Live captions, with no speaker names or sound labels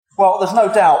Well, there's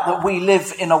no doubt that we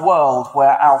live in a world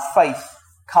where our faith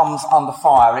comes under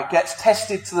fire. It gets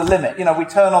tested to the limit. You know, we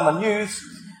turn on the news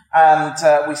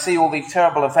and we see all these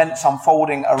terrible events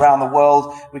unfolding around the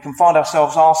world. We can find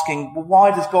ourselves asking, well,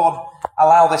 why does God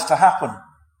allow this to happen?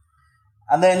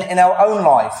 And then in our own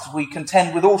lives, we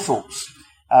contend with all sorts.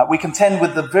 We contend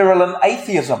with the virulent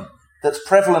atheism that's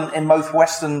prevalent in most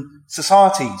Western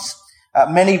societies.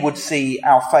 Many would see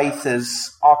our faith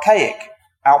as archaic,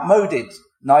 outmoded,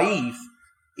 naive,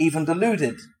 even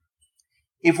deluded.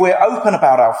 If we're open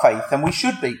about our faith, and we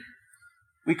should be,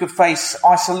 we could face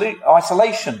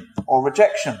isolation or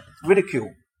rejection,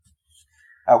 ridicule.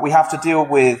 We have to deal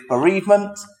with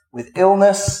bereavement, with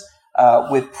illness,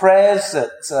 with prayers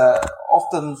that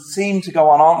often seem to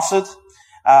go unanswered,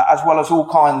 as well as all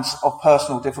kinds of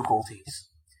personal difficulties.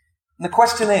 And the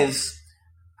question is,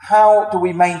 how do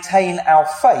we maintain our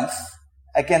faith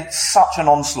against such an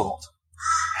onslaught?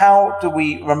 How do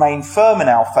we remain firm in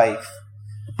our faith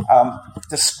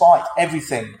despite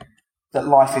everything that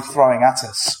life is throwing at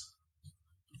us?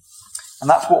 And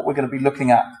that's what we're going to be looking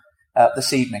at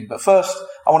this evening. But first,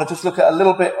 I want to just look at a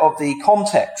little bit of the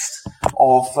context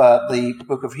of the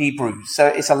book of Hebrews. So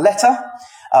it's a letter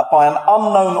by an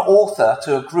unknown author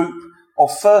to a group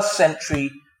of first century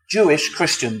Jewish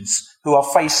Christians who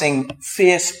are facing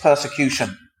fierce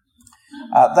persecution.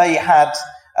 They had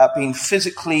been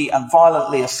physically and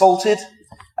violently assaulted.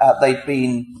 They'd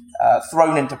been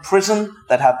thrown into prison.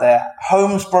 They'd had their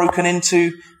homes broken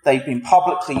into. They'd been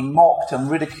publicly mocked and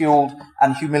ridiculed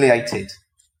and humiliated.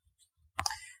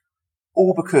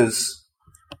 All because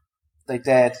they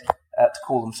dared to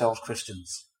call themselves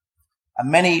Christians.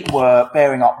 And many were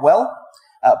bearing up well,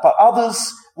 but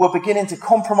others were beginning to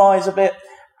compromise a bit,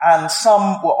 and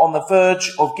some were on the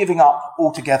verge of giving up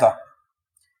altogether.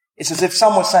 It's as if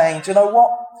some were saying, do you know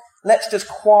what? Let's just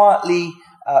quietly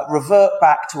revert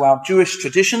back to our Jewish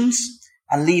traditions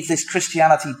and leave this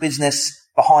Christianity business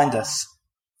behind us.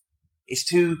 It's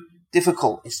too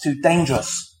difficult. It's too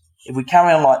dangerous. If we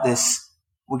carry on like this,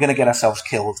 we're going to get ourselves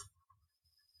killed.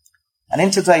 And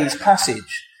in today's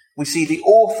passage, we see the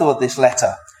author of this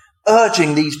letter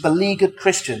urging these beleaguered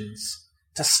Christians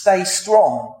to stay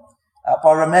strong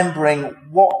by remembering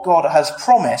what God has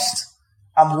promised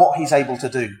and what he's able to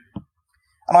do.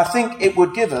 And I think it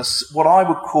would give us what I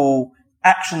would call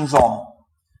actions on.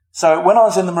 So when I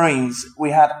was in the Marines,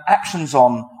 we had actions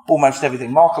on almost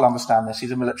everything. Mark will understand this,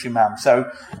 he's a military man. So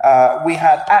we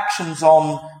had actions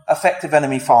on effective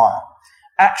enemy fire,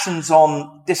 actions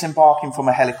on disembarking from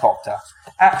a helicopter,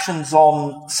 actions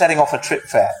on setting off a trip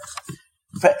fare.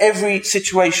 For every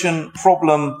situation,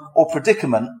 problem or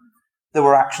predicament, there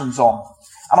were actions on.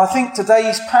 And I think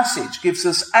today's passage gives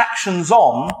us actions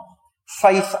on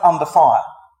faith under fire.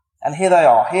 And here they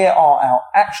are. Here are our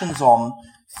actions on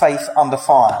faith under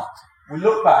fire. We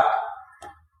look back,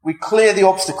 we clear the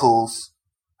obstacles,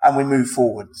 and we move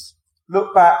forwards.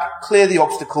 Look back, clear the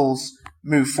obstacles,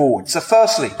 move forward. So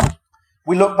firstly,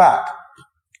 we look back.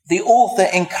 The author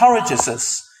encourages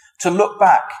us to look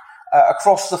back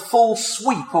across the full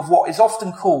sweep of what is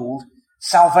often called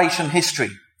salvation history.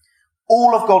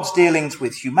 All of God's dealings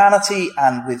with humanity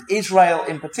and with Israel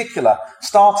in particular,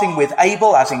 starting with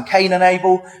Abel, as in Cain and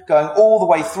Abel, going all the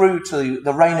way through to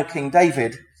the reign of King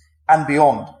David and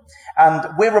beyond. And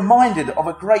we're reminded of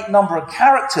a great number of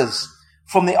characters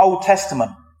from the Old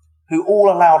Testament who all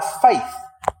allowed faith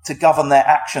to govern their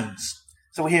actions.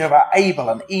 So we hear about Abel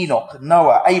and Enoch,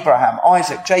 Noah, Abraham,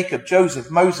 Isaac, Jacob,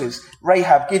 Joseph, Moses,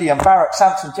 Rahab, Gideon, Barak,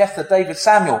 Samson, Jephthah, David,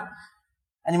 Samuel.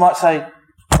 And you might say,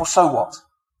 well, so what?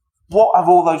 What have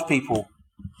all those people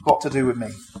got to do with me?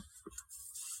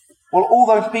 Well, all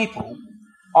those people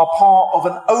are part of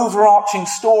an overarching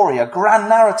story, a grand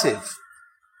narrative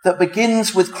that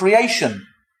begins with creation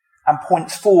and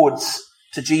points forwards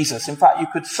to Jesus. In fact, you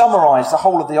could summarize the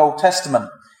whole of the Old Testament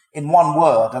in one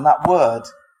word, and that word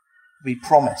would be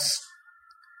promise.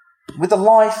 With the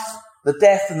life, the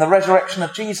death, and the resurrection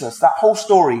of Jesus, that whole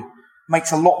story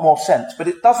makes a lot more sense. But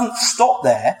it doesn't stop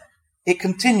there. It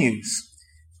continues.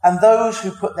 And those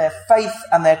who put their faith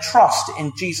and their trust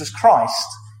in Jesus Christ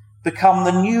become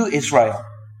the new Israel,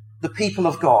 the people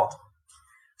of God.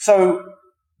 So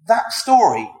that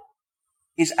story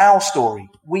is our story.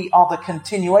 We are the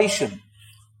continuation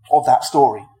of that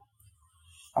story.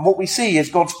 And what we see is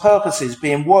God's purposes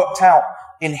being worked out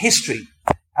in history,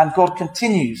 and God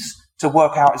continues to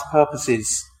work out his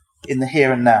purposes in the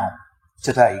here and now,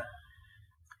 today.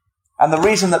 And the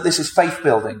reason that this is faith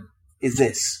building is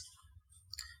this.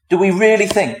 Do we really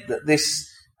think that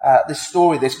this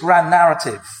story, this grand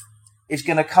narrative, is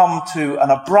going to come to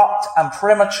an abrupt and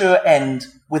premature end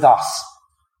with us,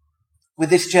 with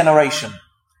this generation?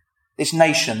 this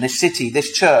nation, this city,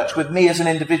 this church, with me as an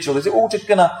individual? Is it all just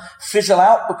going to fizzle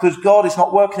out because God is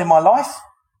not working in my life?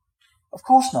 Of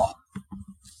course not.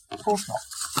 Of course not.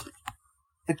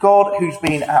 The God who's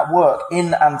been at work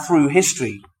in and through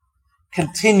history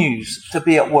continues to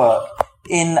be at work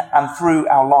in and through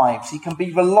our lives. He can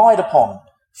be relied upon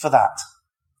for that.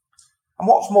 And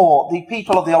what's more, the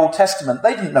people of the Old Testament,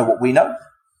 they didn't know what we know.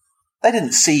 They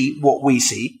didn't see what we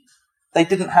see. They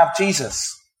didn't have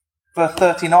Jesus. Verse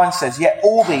 39 says, yet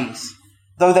all these,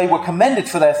 though they were commended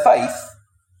for their faith,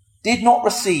 did not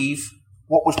receive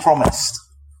what was promised.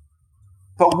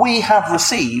 But we have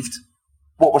received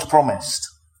what was promised.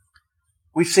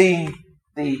 We've seen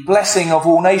the blessing of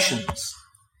all nations.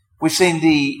 We've seen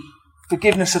the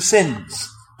forgiveness of sins,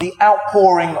 the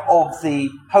outpouring of the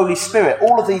Holy Spirit.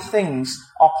 All of these things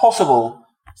are possible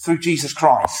through Jesus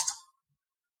Christ.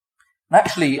 And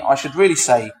actually, I should really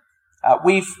say,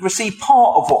 we've received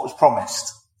part of what was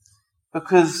promised,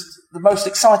 because the most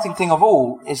exciting thing of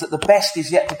all is that the best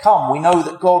is yet to come. We know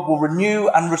that God will renew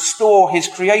and restore his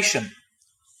creation.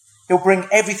 He'll bring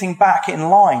everything back in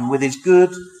line with his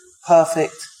good,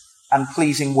 perfect, and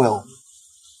pleasing will.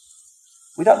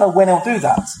 We don't know when he'll do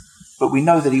that, but we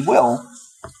know that he will,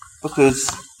 because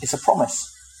it's a promise.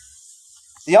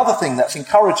 The other thing that's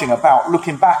encouraging about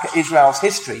looking back at Israel's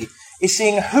history is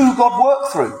seeing who God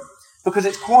worked through, because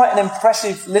it's quite an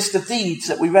impressive list of deeds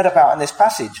that we read about in this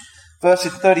passage.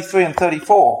 Verses 33 and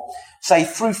 34 say,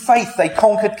 through faith they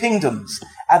conquered kingdoms,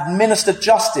 administered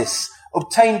justice,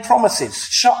 obtained promises,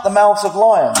 shut the mouths of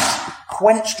lions,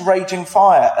 quenched raging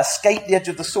fire, escaped the edge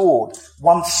of the sword,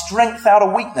 won strength out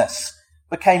of weakness,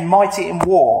 became mighty in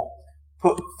war,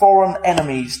 put foreign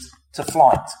enemies to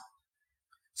flight.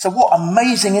 So what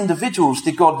amazing individuals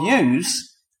did God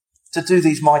use to do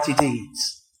these mighty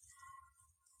deeds?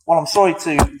 Well, I'm sorry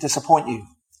to disappoint you,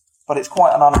 but it's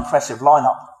quite an unimpressive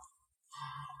lineup.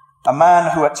 A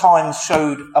man who at times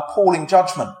showed appalling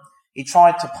judgment. He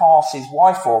tried to pass his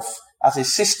wife off as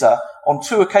his sister on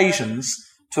 2 occasions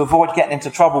to avoid getting into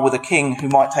trouble with a king who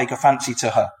might take a fancy to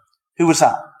her. Who was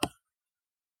that?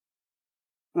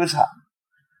 Who was that?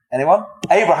 Anyone?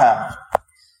 Abraham.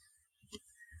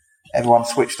 Everyone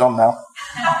switched on now.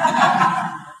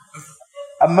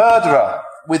 A murderer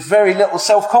with very little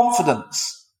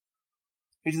self-confidence.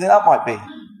 Who do you think that might be?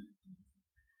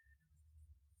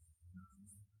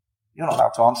 You're not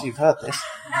allowed to answer, you've heard this.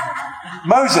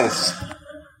 Moses.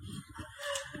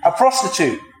 A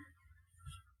prostitute.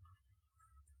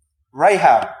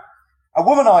 Rahab. A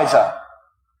womanizer.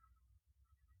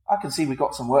 I can see we've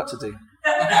got some work to do.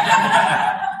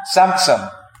 Samson.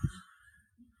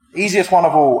 Easiest one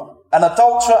of all. An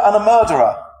adulterer and a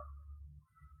murderer.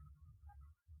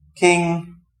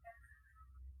 King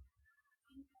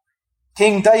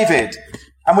David.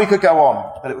 And we could go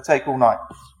on, but it would take all night.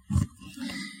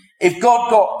 If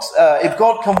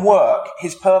God can work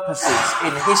his purposes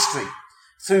in history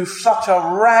through such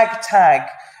a ragtag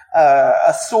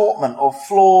assortment of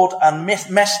flawed and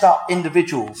messed up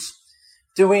individuals,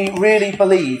 do we really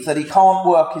believe that he can't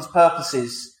work his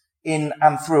purposes in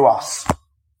and through us?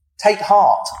 Take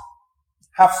heart.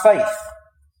 Have faith.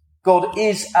 God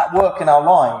is at work in our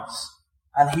lives,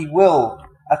 and he will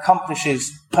accomplish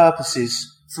his purposes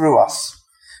through us.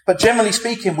 But generally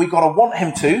speaking, we've got to want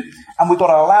him to, and we've got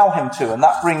to allow him to. And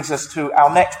that brings us to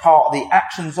our next part, the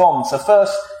actions on. So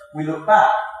first, we look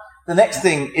back. The next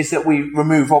thing is that we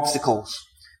remove obstacles.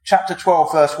 Chapter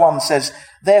 12, verse 1 says,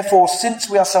 therefore, since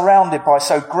we are surrounded by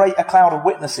so great a cloud of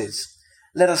witnesses,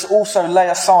 let us also lay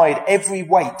aside every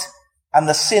weight and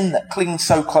the sin that clings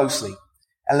so closely,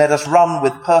 and let us run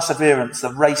with perseverance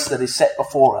the race that is set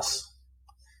before us.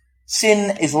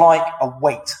 Sin is like a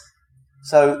weight.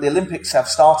 So the Olympics have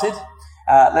started.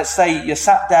 Let's say you're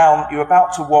sat down, you're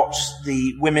about to watch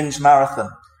the women's marathon,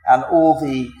 and all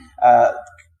the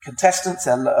contestants,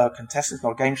 not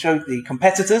a game show, the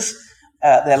competitors,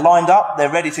 they're lined up,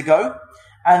 they're ready to go,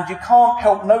 and you can't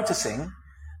help noticing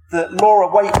that Laura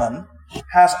Waitman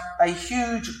has a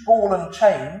huge ball and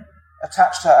chain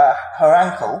attached to her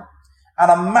ankle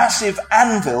and a massive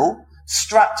anvil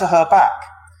strapped to her back.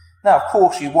 Now, of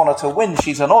course, you want her to win.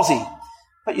 She's an Aussie.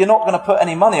 But you're not going to put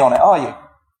any money on it, are you?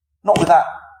 Not with that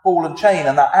ball and chain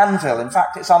and that anvil. In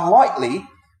fact, it's unlikely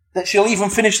that she'll even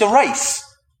finish the race.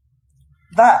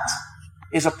 That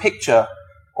is a picture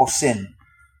of sin.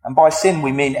 And by sin,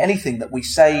 we mean anything that we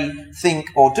say, think,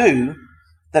 or do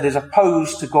that is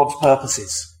opposed to God's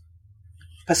purposes.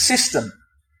 Persistent,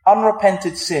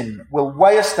 unrepented sin will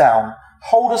weigh us down,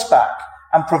 hold us back,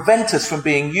 and prevent us from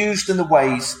being used in the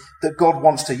ways that God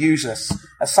wants to use us.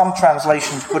 As some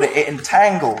translations put it, it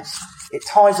entangles, it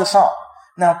ties us up.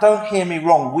 Now, don't hear me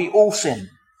wrong, we all sin.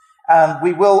 and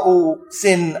we will all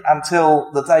sin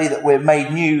until the day that we're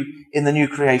made new in the new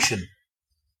creation.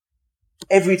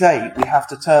 Every day we have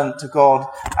to turn to God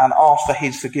and ask for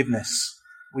his forgiveness.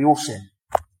 We all sin.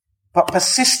 But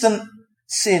persistent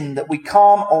sin that we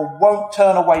can't or won't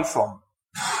turn away from,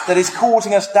 that is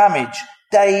causing us damage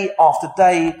day after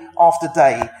day after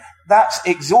day, that's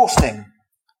exhausting.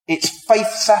 It's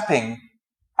faith-sapping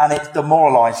and it's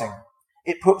demoralizing.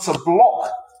 It puts a block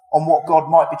on what God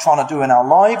might be trying to do in our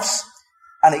lives,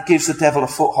 and it gives the devil a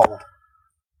foothold.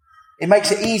 It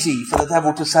makes it easy for the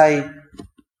devil to say,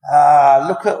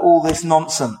 look at all this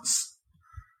nonsense.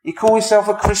 You call yourself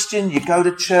a Christian, you go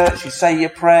to church, you say your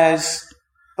prayers,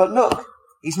 but look,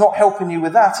 he's not helping you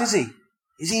with that, is he?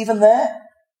 Is he even there?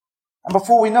 And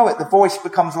before we know it, the voice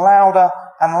becomes louder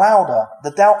and louder.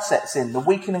 The doubt sets in, the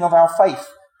weakening of our faith,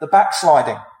 the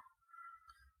backsliding.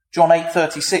 John 8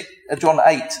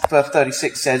 verse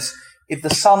 36 says, if the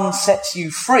Son sets you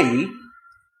free,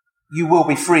 you will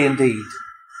be free indeed.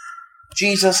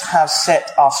 Jesus has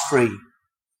set us free,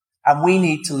 and we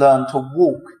need to learn to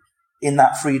walk in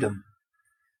that freedom.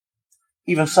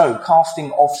 Even so,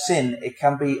 casting off sin, it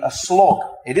can be a slog.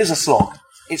 It is a slog.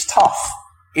 It's tough.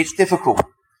 It's difficult.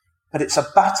 But it's a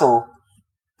battle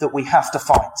that we have to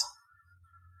fight.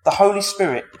 The Holy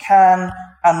Spirit can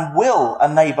and will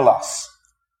enable us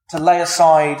to lay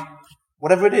aside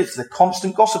whatever it is, the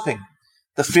constant gossiping,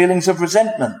 the feelings of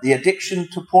resentment, the addiction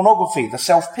to pornography, the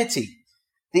self-pity,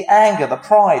 the anger, the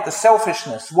pride, the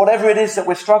selfishness, whatever it is that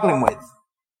we're struggling with.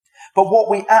 But what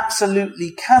we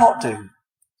absolutely cannot do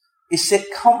is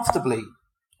sit comfortably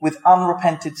with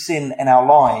unrepented sin in our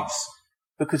lives,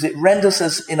 because it renders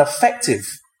us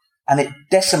ineffective and it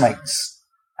decimates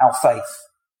our faith.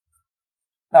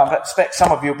 Now, I expect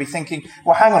some of you will be thinking,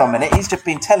 well, hang on a minute, he's just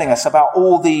been telling us about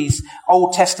all these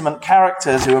Old Testament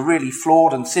characters who are really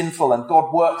flawed and sinful, and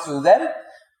God worked through them.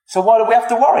 So why do we have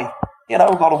to worry? We've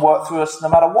got to work through us no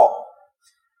matter what.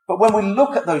 But when we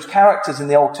look at those characters in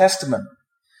the Old Testament,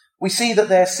 we see that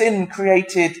their sin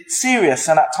created serious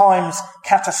and at times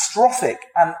catastrophic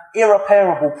and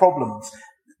irreparable problems.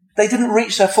 They didn't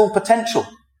reach their full potential.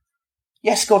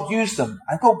 Yes, God used them,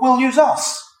 and God will use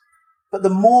us. But the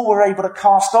more we're able to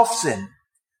cast off sin,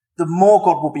 the more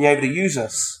God will be able to use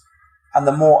us, and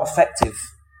the more effective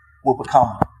we'll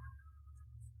become.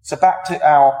 So back to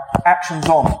our actions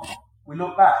on. We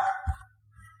look back.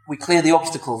 We clear the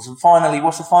obstacles. And finally,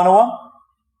 what's the final one?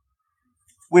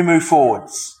 We move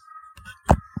forwards.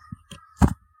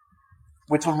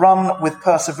 We're to run with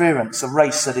perseverance a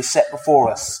race that is set before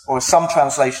us, or as some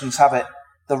translations have it,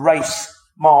 the race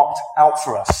marked out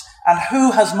for us. And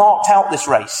who has marked out this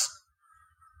race?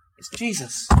 It's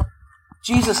Jesus.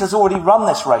 Jesus has already run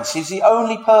this race. He's the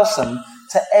only person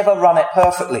to ever run it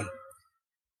perfectly.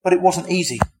 But it wasn't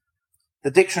easy. The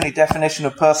dictionary definition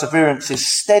of perseverance is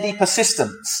steady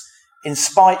persistence in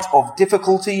spite of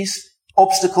difficulties,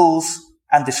 obstacles,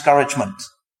 and discouragement.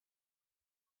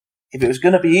 If it was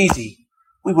going to be easy,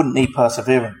 we wouldn't need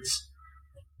perseverance.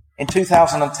 In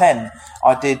 2010,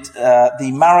 I did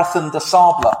the Marathon des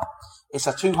Sables. It's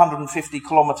a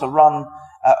 250-kilometre run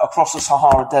across the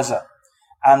Sahara Desert.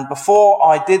 And before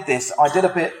I did this, I did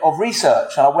a bit of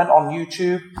research, and I went on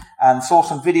YouTube and saw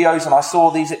some videos, and I saw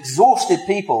these exhausted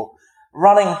people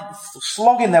running,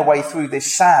 slogging their way through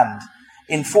this sand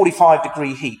in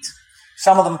 45-degree heat.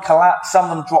 Some of them collapsed, some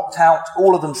of them dropped out,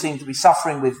 all of them seemed to be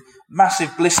suffering with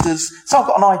massive blisters. So I've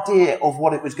got an idea of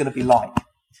what it was going to be like.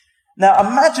 Now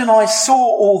imagine I saw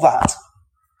all that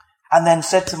and then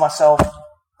said to myself,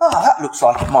 that looks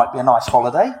like it might be a nice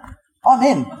holiday. I'm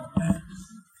in.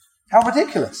 How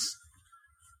ridiculous.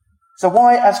 So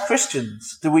why, as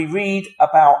Christians, do we read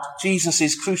about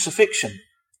Jesus' crucifixion?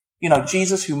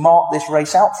 Jesus who marked this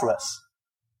race out for us,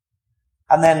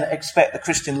 and then expect the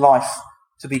Christian life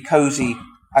to be cozy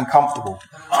and comfortable?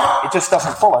 It just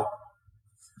doesn't follow.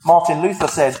 Martin Luther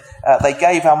said, they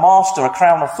gave our master a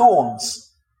crown of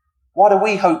thorns. Why do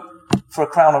we hope for a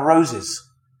crown of roses?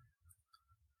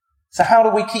 So how do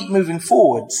we keep moving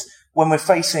forwards when we're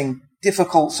facing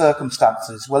difficult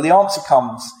circumstances? Well, the answer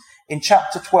comes in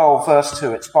chapter 12, verse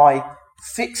 2. It's by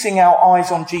fixing our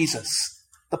eyes on Jesus,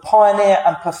 the pioneer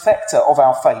and perfecter of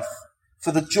our faith.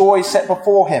 For the joy set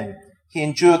before him, he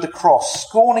endured the cross,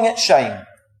 scorning its shame,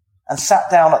 and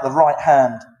sat down at the right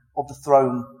hand of the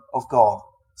throne of God.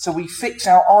 So we fix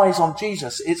our eyes on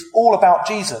Jesus. It's all about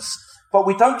Jesus. But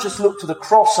we don't just look to the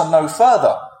cross and no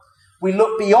further. We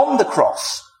look beyond the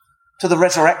cross to the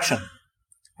resurrection.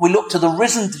 We look to the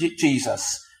risen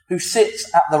Jesus, who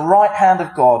sits at the right hand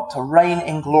of God to reign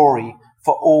in glory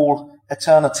for all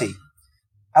eternity.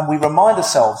 And we remind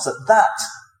ourselves that that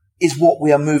is what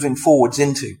we are moving forwards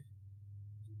into.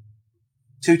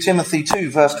 2 Timothy 2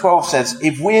 verse 12 says,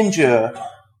 if we endure,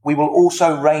 we will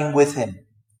also reign with him.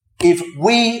 If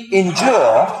we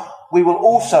endure, we will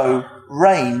also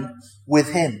reign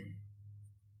with him.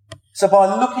 So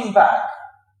by looking back,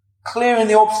 clearing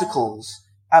the obstacles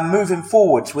and moving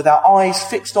forwards with our eyes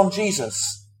fixed on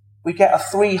Jesus, we get a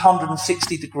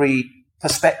 360-degree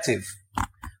perspective.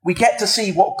 We get to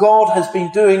see what God has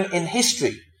been doing in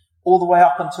history all the way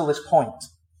up until this point.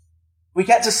 We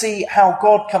get to see how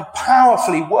God can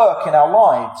powerfully work in our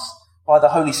lives by the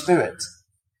Holy Spirit.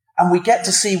 And we get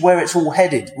to see where it's all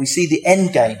headed. We see the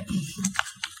end game.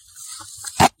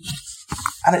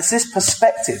 And it's this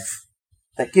perspective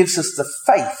that gives us the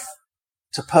faith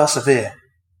to persevere.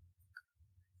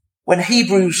 When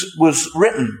Hebrews was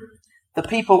written, the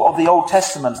people of the Old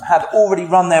Testament had already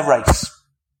run their race.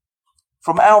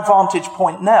 From our vantage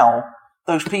point now,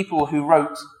 those people who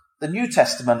wrote the New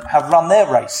Testament have run their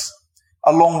race,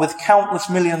 along with countless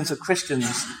millions of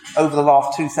Christians over the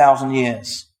last 2,000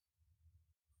 years.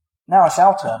 Now it's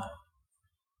our turn.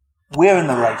 We're in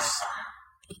the race.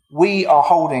 We are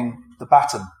holding the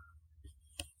baton.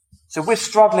 So we're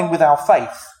struggling with our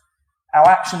faith. Our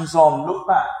actions on look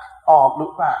back,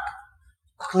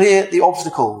 clear the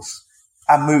obstacles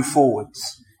and move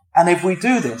forwards. And if we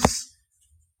do this,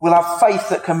 we'll have faith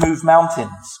that can move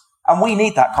mountains. And we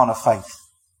need that kind of faith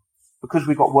because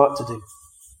we've got work to do.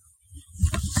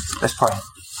 Let's pray.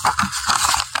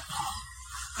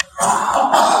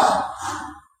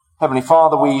 Heavenly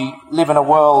Father, we live in a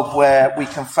world where we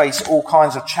can face all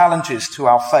kinds of challenges to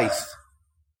our faith.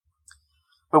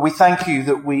 But we thank you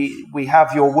that we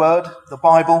have your word, the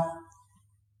Bible,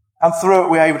 and through it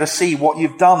we're able to see what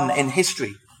you've done in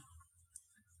history.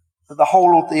 That the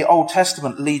whole of the Old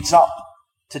Testament leads up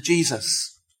to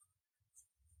Jesus.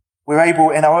 We're able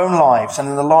in our own lives and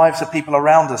in the lives of people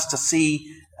around us to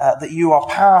see that you are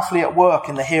powerfully at work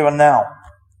in the here and now.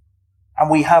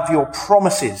 And we have your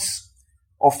promises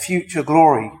of future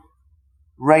glory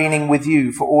reigning with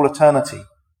you for all eternity.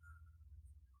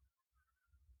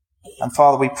 And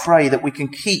Father, we pray that we can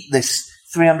keep this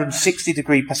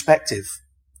 360-degree perspective.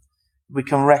 We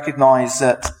can recognize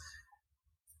that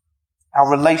our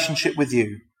relationship with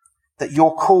you, that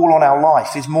your call on our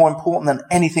life is more important than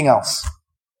anything else.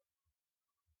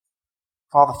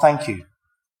 Father, thank you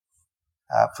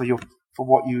for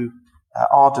what you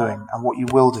are doing and what you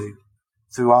will do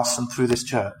through us and through this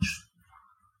church.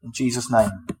 In Jesus'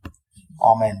 name,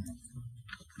 amen.